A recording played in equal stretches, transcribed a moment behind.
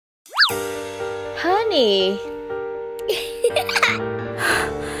Honey.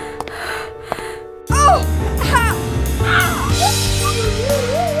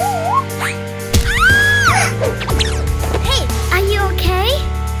 Hey, are you okay?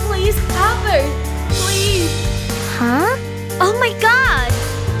 Please help her. Please. Huh? Oh my God!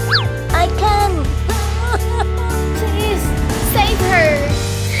 I can. Please save her.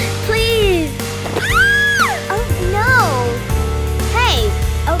 Please! Oh no! Hey,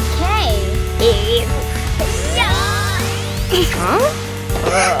 okay. Huh?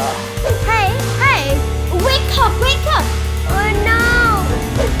 Hey! Wake up! Oh no!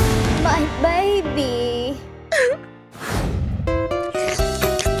 My baby.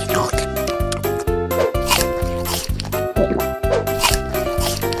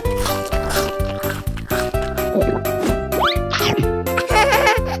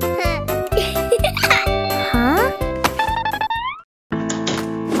 Huh?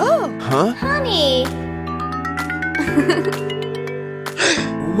 Oh, Huh? Honey!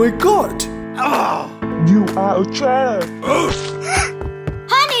 Oh my God! You are a child.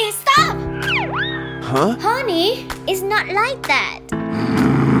 Honey, stop! Huh? Honey, it's not like that.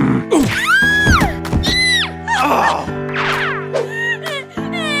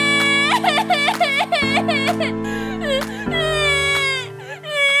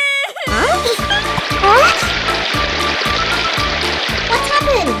 What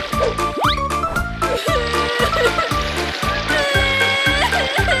happened?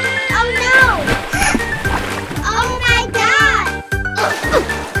 Oh no! Oh my God!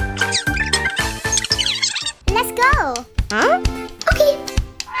 Let's go. huh? Okay.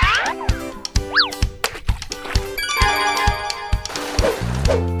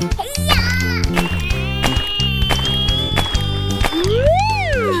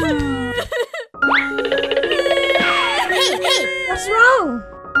 Hey, What's wrong?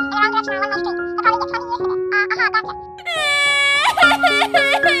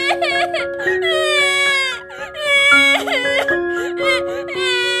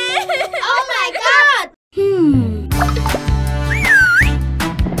 oh my God!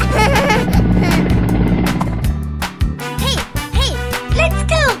 Hey, let's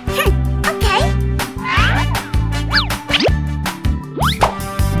go. Okay.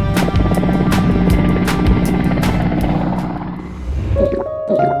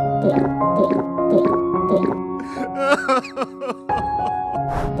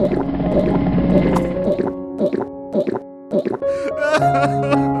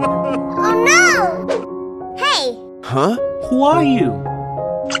 Oh no! Hey, Huh? Who are you?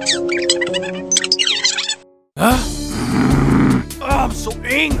 Huh? Oh, I'm so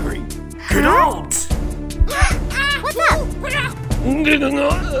angry! Get out! what's up?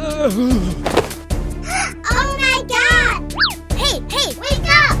 Oh my God! Hey, wake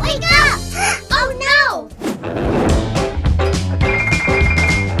up! Oh no!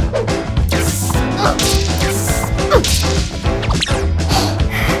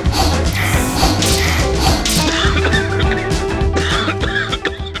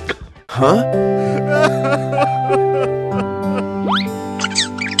 Huh?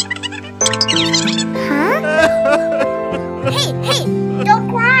 Huh? Hey, don't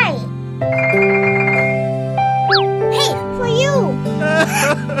cry. Hey, for you.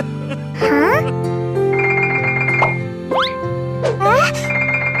 Huh?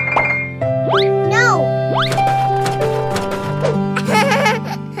 No.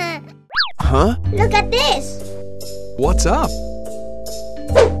 Huh? Look at this. What's up?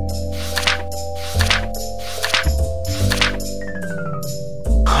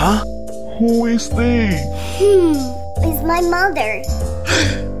 Huh? Who is this? It's my mother.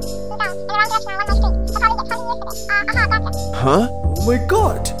 Huh? Oh my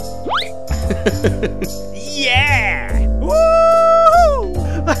God! Yeah! Woo!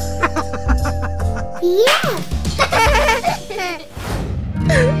 Yeah.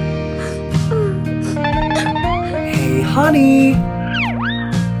 Hey, honey!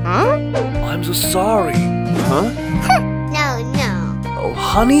 Huh? I'm so sorry. Huh? No. Oh,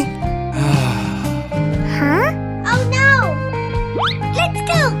 honey? Huh? Oh no! Let's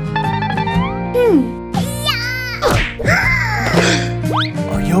go! Yeah!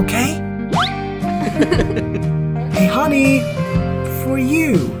 Are you okay? Hey, honey! For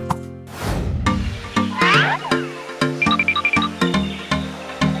you.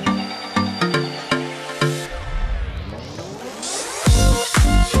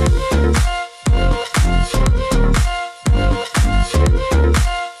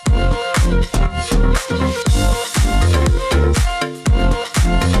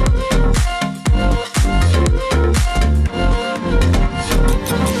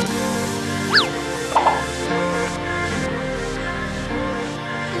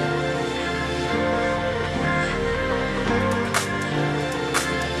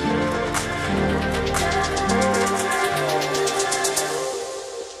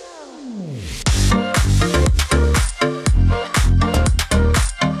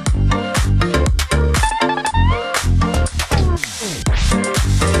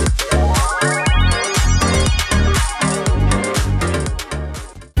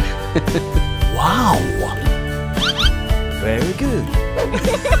 Wow! Very good.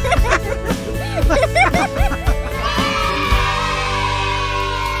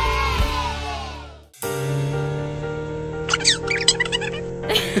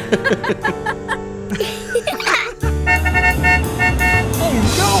 Oh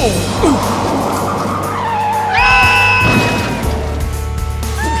no!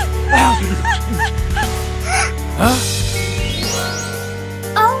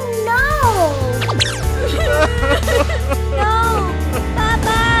 No!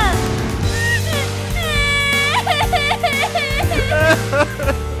 Papa!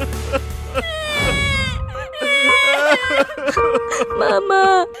 Mama.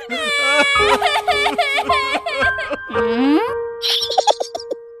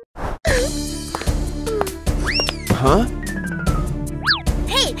 Huh?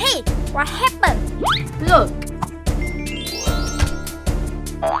 Hey, hey! What happened? Look.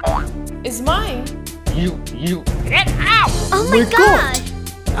 It's mine. Get out! Oh my god!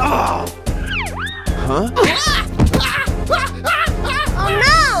 Huh? Oh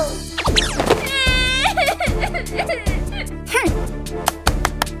no!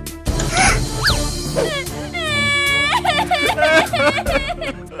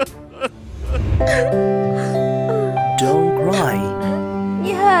 Don't cry.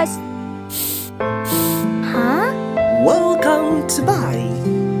 Yes. Huh? Welcome to Bali.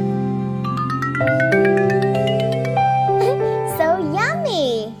 So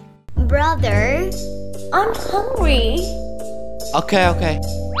yummy! Brother, I'm hungry. Okay.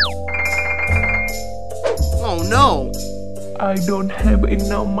 Oh no! I don't have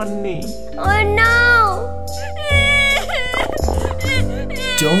enough money. oh no!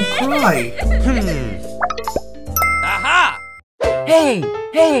 Don't cry. Aha! Hey!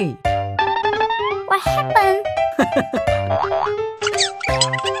 What happened?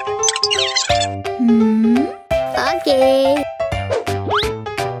 Okay.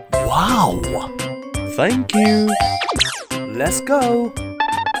 Wow! Thank you. Let's go.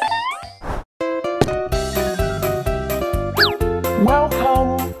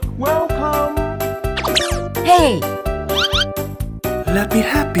 Welcome. Hey. Let me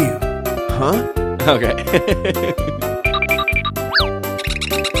help you. Huh? Okay.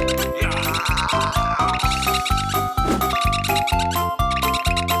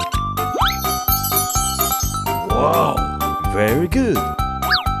 Wow, very good.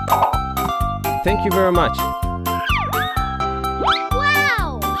 Thank you very much.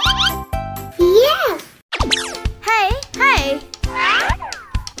 Wow! Yes! Hey!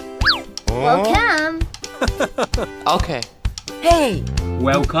 Welcome! Okay. Hey.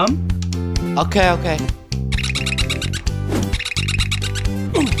 Welcome. Okay.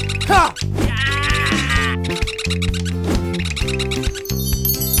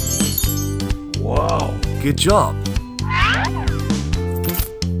 Wow. Good job.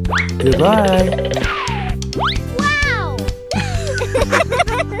 Goodbye. Wow!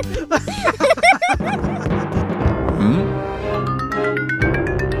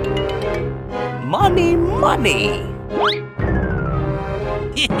 Money.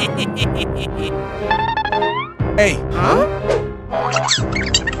 Hey. Huh?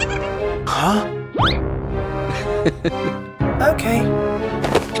 Okay.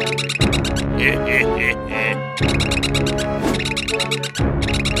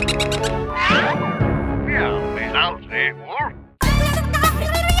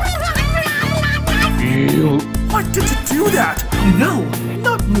 Why did you do that? No,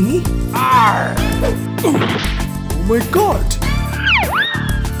 not me. Oh my god.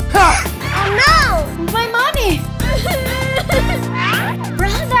 Oh no! My money.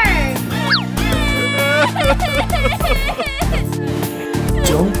 Brother!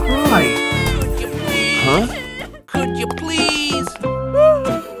 Don't cry. Huh? Could you please?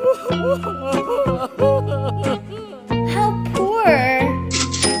 How poor!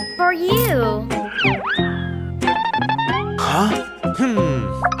 For you! Huh?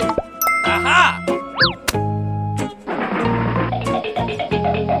 Aha!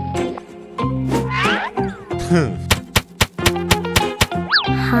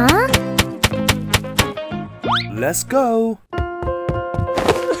 Huh? Let's go.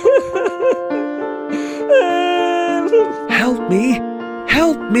 Help me.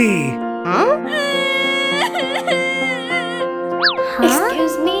 Huh?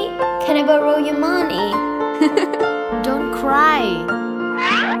 Excuse me. Can I borrow your money? Don't cry.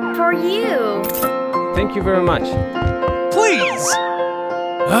 For you! Thank you very much. Please!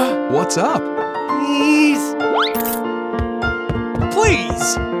 Huh? What's up?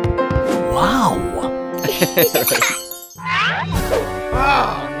 Please! Wow.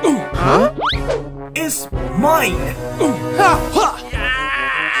 Ah! Huh? is mine.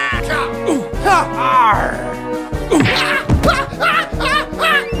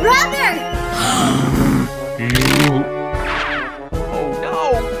 Brother!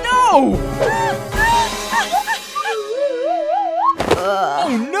 Oh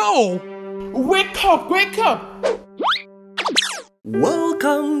no! Wake up, wake up!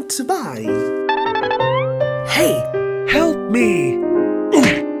 Welcome to buy. Hey, help me.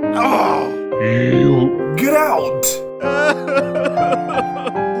 Get out.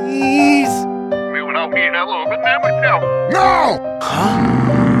 Please. No!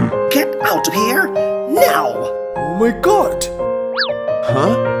 Huh? Get out of here now. Oh my God.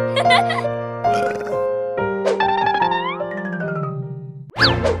 Huh?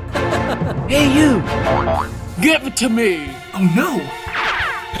 Hey, you! Give it to me! Oh no.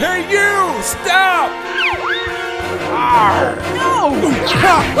 Hey you! Stop!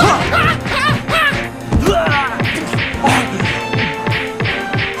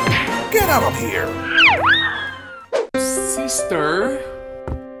 Get out of here. Sister?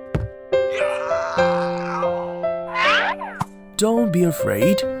 Don't be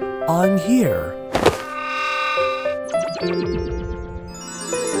afraid. I'm here.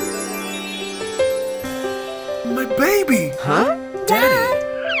 My baby. Huh? Daddy.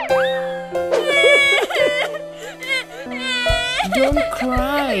 Don't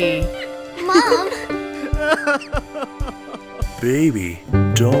cry. Mom, Baby,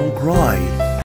 don't cry.